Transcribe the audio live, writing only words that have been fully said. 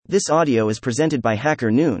This audio is presented by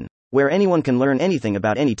Hacker Noon, where anyone can learn anything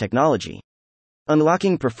about any technology.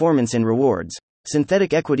 Unlocking Performance and Rewards,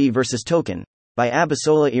 Synthetic Equity versus Token, by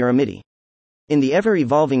Abisola Iramidi. In the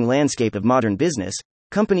ever-evolving landscape of modern business,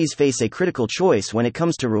 companies face a critical choice when it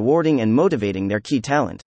comes to rewarding and motivating their key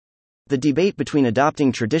talent. The debate between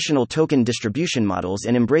adopting traditional token distribution models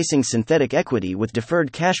and embracing synthetic equity with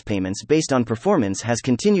deferred cash payments based on performance has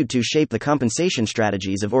continued to shape the compensation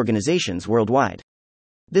strategies of organizations worldwide.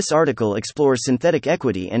 This article explores synthetic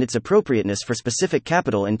equity and its appropriateness for specific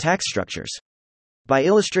capital and tax structures. By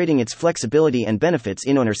illustrating its flexibility and benefits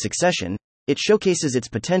in owner succession, it showcases its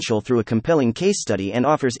potential through a compelling case study and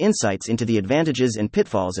offers insights into the advantages and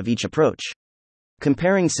pitfalls of each approach.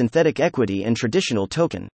 Comparing synthetic equity and traditional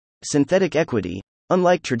token. Synthetic equity,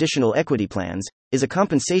 unlike traditional equity plans, is a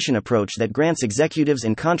compensation approach that grants executives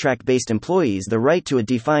and contract-based employees the right to a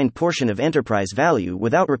defined portion of enterprise value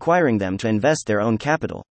without requiring them to invest their own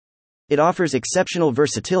capital. It offers exceptional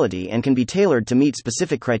versatility and can be tailored to meet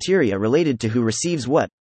specific criteria related to who receives what,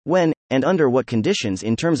 when, and under what conditions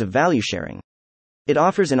in terms of value sharing. It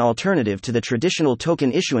offers an alternative to the traditional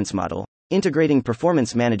token issuance model, integrating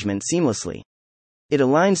performance management seamlessly. It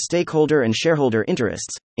aligns stakeholder and shareholder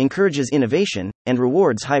interests, encourages innovation, and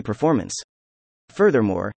rewards high performance.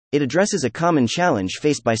 Furthermore, it addresses a common challenge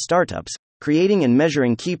faced by startups, creating and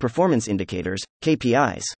measuring key performance indicators,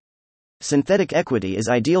 KPIs. Synthetic equity is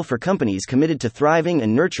ideal for companies committed to thriving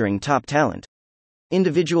and nurturing top talent.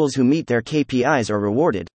 Individuals who meet their KPIs are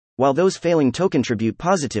rewarded, while those failing to contribute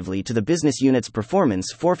positively to the business unit's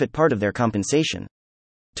performance forfeit part of their compensation.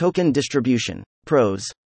 Token distribution. Pros.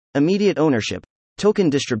 Immediate ownership. Token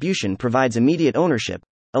distribution provides immediate ownership,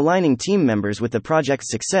 aligning team members with the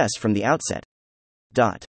project's success from the outset.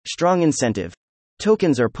 Strong incentive.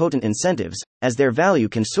 Tokens are potent incentives, as their value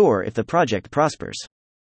can soar if the project prospers.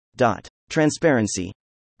 Transparency.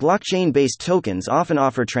 Blockchain-based tokens often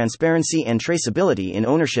offer transparency and traceability in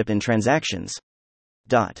ownership and transactions.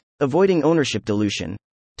 Avoiding ownership dilution.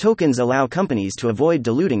 Tokens allow companies to avoid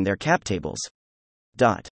diluting their cap tables.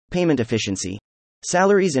 Payment efficiency.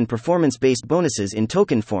 Salaries and performance-based bonuses in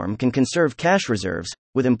token form can conserve cash reserves,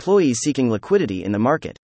 with employees seeking liquidity in the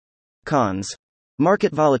market. Cons.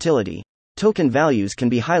 Market volatility. Token values can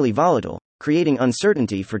be highly volatile, creating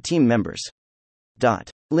uncertainty for team members.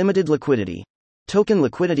 Limited liquidity. Token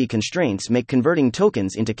liquidity constraints make converting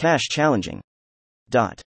tokens into cash challenging.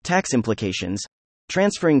 Tax implications.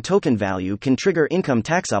 Transferring token value can trigger income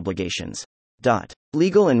tax obligations.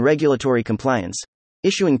 Legal and regulatory compliance.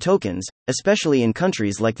 Issuing tokens, especially in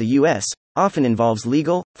countries like the US, often involves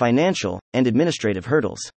legal, financial, and administrative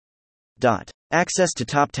hurdles. Access to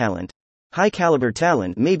top talent. High-caliber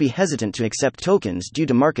talent may be hesitant to accept tokens due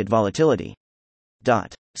to market volatility.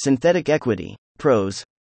 Synthetic equity. Pros.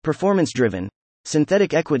 Performance-driven.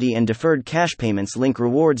 Synthetic equity and deferred cash payments link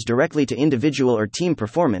rewards directly to individual or team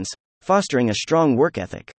performance, fostering a strong work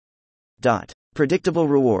ethic. Predictable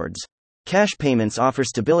rewards. Cash payments offer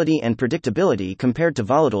stability and predictability compared to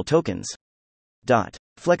volatile tokens.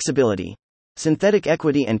 Flexibility. Synthetic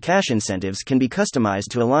equity and cash incentives can be customized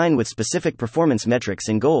to align with specific performance metrics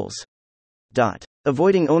and goals.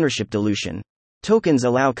 Avoiding ownership dilution. Tokens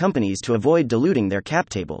allow companies to avoid diluting their cap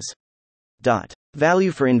tables.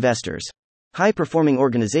 Value for investors. High-performing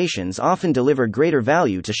organizations often deliver greater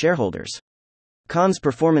value to shareholders. Cons.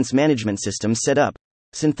 Performance management systems set up.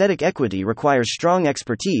 Synthetic equity requires strong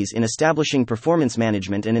expertise in establishing performance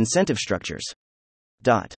management and incentive structures.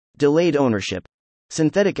 Delayed ownership.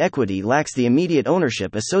 Synthetic equity lacks the immediate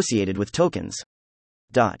ownership associated with tokens.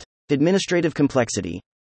 Administrative complexity.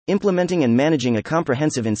 Implementing and managing a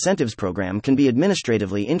comprehensive incentives program can be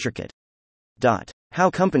administratively intricate. How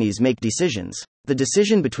companies make decisions. The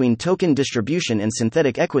decision between token distribution and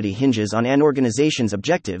synthetic equity hinges on an organization's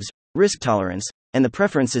objectives, risk tolerance, and the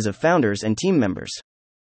preferences of founders and team members.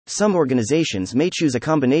 Some organizations may choose a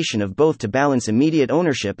combination of both to balance immediate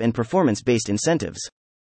ownership and performance-based incentives.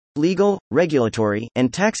 Legal, regulatory,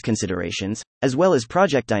 and tax considerations, as well as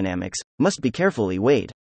project dynamics, must be carefully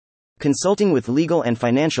weighed. Consulting with legal and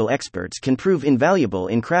financial experts can prove invaluable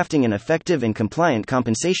in crafting an effective and compliant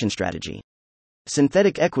compensation strategy.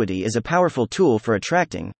 Synthetic equity is a powerful tool for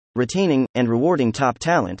attracting, retaining, and rewarding top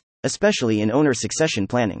talent, especially in owner succession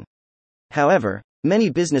planning. However, many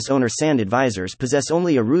business owners and advisors possess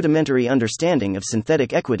only a rudimentary understanding of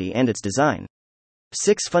synthetic equity and its design.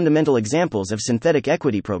 6 fundamental examples of synthetic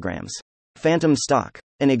equity programs. Phantom stock.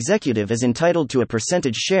 An executive is entitled to a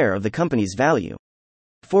percentage share of the company's value.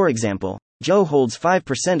 For example, Joe holds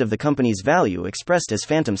 5% of the company's value expressed as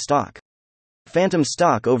phantom stock. Phantom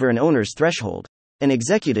stock over an owner's threshold. An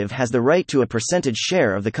executive has the right to a percentage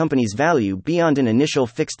share of the company's value beyond an initial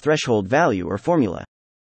fixed threshold value or formula.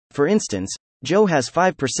 For instance, Joe has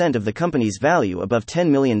 5% of the company's value above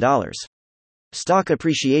 $10 million. Stock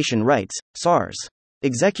appreciation rights, SARs.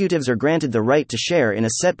 Executives are granted the right to share in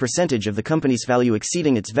a set percentage of the company's value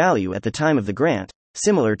exceeding its value at the time of the grant,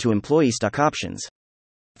 similar to employee stock options.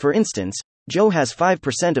 For instance, Joe has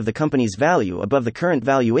 5% of the company's value above the current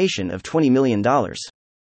valuation of $20 million.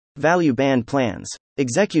 Value band plans.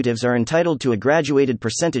 Executives are entitled to a graduated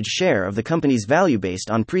percentage share of the company's value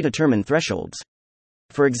based on predetermined thresholds.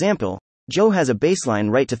 For example, Joe has a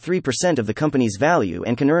baseline right to 3% of the company's value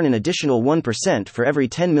and can earn an additional 1% for every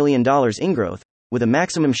 $10 million in growth, with a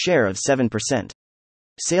maximum share of 7%.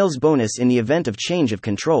 Sales bonus in the event of change of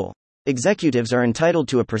control. Executives are entitled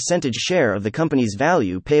to a percentage share of the company's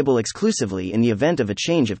value payable exclusively in the event of a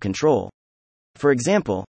change of control. For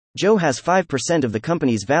example, Joe has 5% of the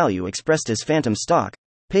company's value expressed as phantom stock,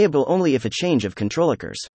 payable only if a change of control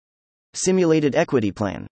occurs. Simulated equity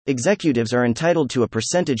plan. Executives are entitled to a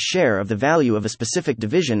percentage share of the value of a specific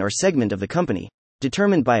division or segment of the company,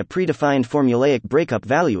 determined by a predefined formulaic breakup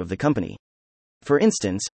value of the company. For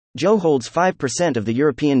instance, Joe holds 5% of the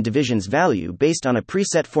European division's value based on a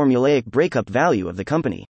preset formulaic breakup value of the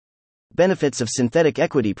company. Benefits of synthetic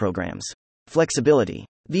equity programs. Flexibility.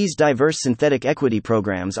 These diverse synthetic equity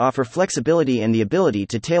programs offer flexibility and the ability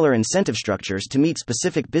to tailor incentive structures to meet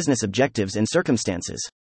specific business objectives and circumstances.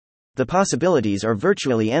 The possibilities are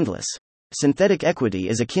virtually endless. Synthetic equity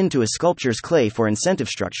is akin to a sculptor's clay for incentive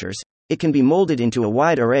structures. It can be molded into a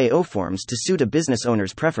wide array of forms to suit a business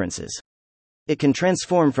owner's preferences. It can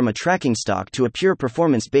transform from a tracking stock to a pure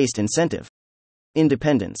performance-based incentive.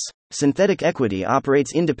 Independence. Synthetic equity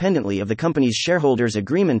operates independently of the company's shareholders'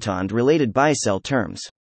 agreement on related buy-sell terms.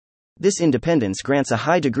 This independence grants a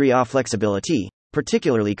high degree of flexibility,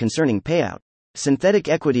 particularly concerning payout. Synthetic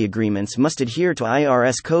equity agreements must adhere to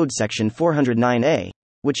IRS Code Section 409A,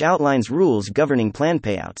 which outlines rules governing plan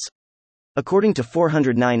payouts. According to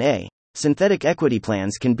 409A, synthetic equity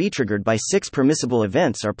plans can be triggered by 6 permissible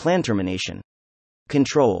events or plan termination.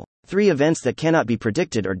 Control. 3 events that cannot be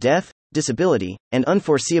predicted are death, disability, and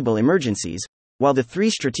unforeseeable emergencies, while the 3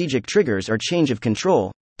 strategic triggers are change of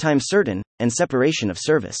control, time certain, and separation of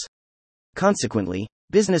service. Consequently,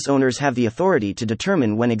 business owners have the authority to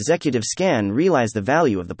determine when executives can realize the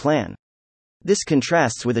value of the plan. This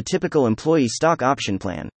contrasts with a typical employee stock option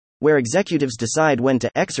plan, where executives decide when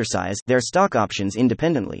to exercise their stock options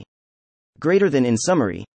independently. Greater than. In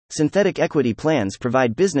summary, synthetic equity plans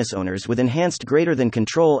provide business owners with enhanced greater than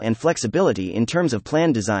control and flexibility in terms of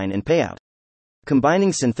plan design and payout.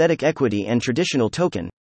 Combining synthetic equity and traditional token,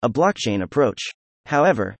 a blockchain approach.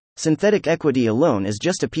 However, synthetic equity alone is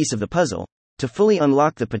just a piece of the puzzle. To fully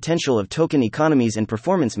unlock the potential of token economies and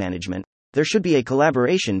performance management, there should be a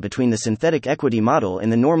collaboration between the synthetic equity model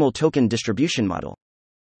and the normal token distribution model.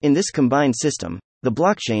 In this combined system, the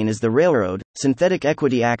blockchain is the railroad, synthetic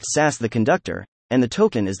equity acts as the conductor, and the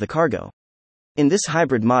token is the cargo. In this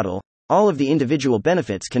hybrid model, all of the individual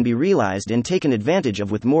benefits can be realized and taken advantage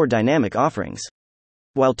of with more dynamic offerings.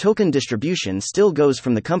 While token distribution still goes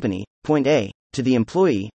from the company, point A, to the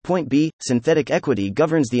employee, point B, synthetic equity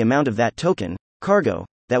governs the amount of that token, cargo,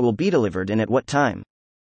 that will be delivered and at what time.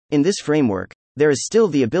 In this framework, there is still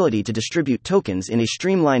the ability to distribute tokens in a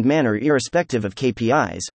streamlined manner irrespective of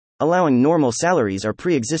KPIs, allowing normal salaries or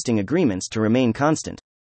pre-existing agreements to remain constant.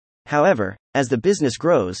 However, as the business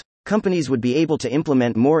grows, companies would be able to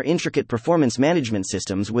implement more intricate performance management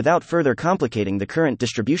systems without further complicating the current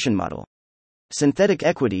distribution model. Synthetic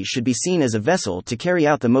equity should be seen as a vessel to carry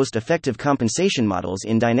out the most effective compensation models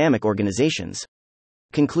in dynamic organizations.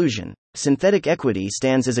 Conclusion. Synthetic equity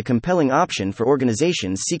stands as a compelling option for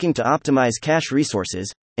organizations seeking to optimize cash resources,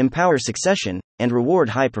 empower succession, and reward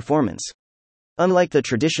high performance. Unlike the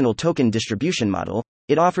traditional token distribution model,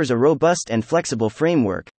 it offers a robust and flexible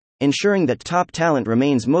framework, ensuring that top talent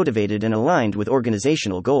remains motivated and aligned with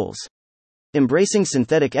organizational goals. Embracing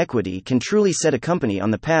synthetic equity can truly set a company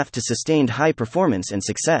on the path to sustained high performance and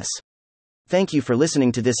success. Thank you for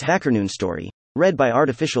listening to this HackerNoon story, read by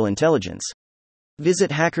Artificial Intelligence.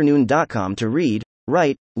 Visit hackerNoon.com to read,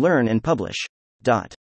 write, learn, and publish.